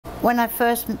When I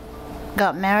first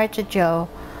got married to Joe,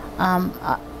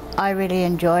 I really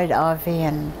enjoyed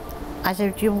RVing. I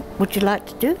said, would you like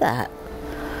to do that?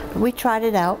 We tried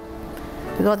it out.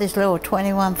 We got this little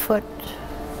 21-foot,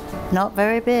 not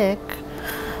very big.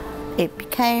 It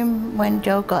became, when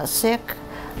Joe got sick,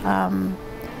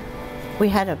 we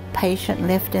had a patient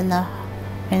lift in the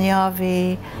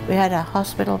RV. We had a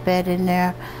hospital bed in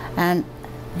there, and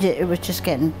it was just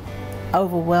getting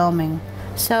overwhelming.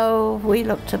 So we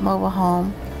looked at mobile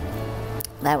home.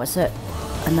 That was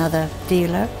another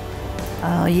dealer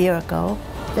a year ago.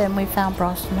 Then we found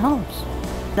Braustin Homes.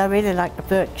 I really liked the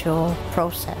virtual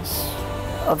process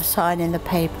of signing the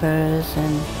papers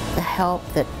and the help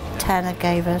that Tanner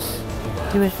gave us.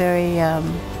 He was very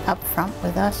upfront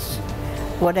with us.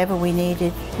 Whatever we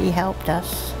needed, he helped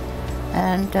us.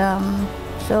 And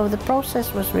so the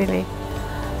process was really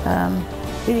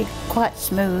quite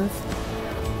smooth.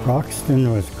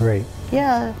 Braustin was great.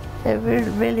 Yeah, they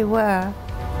really were.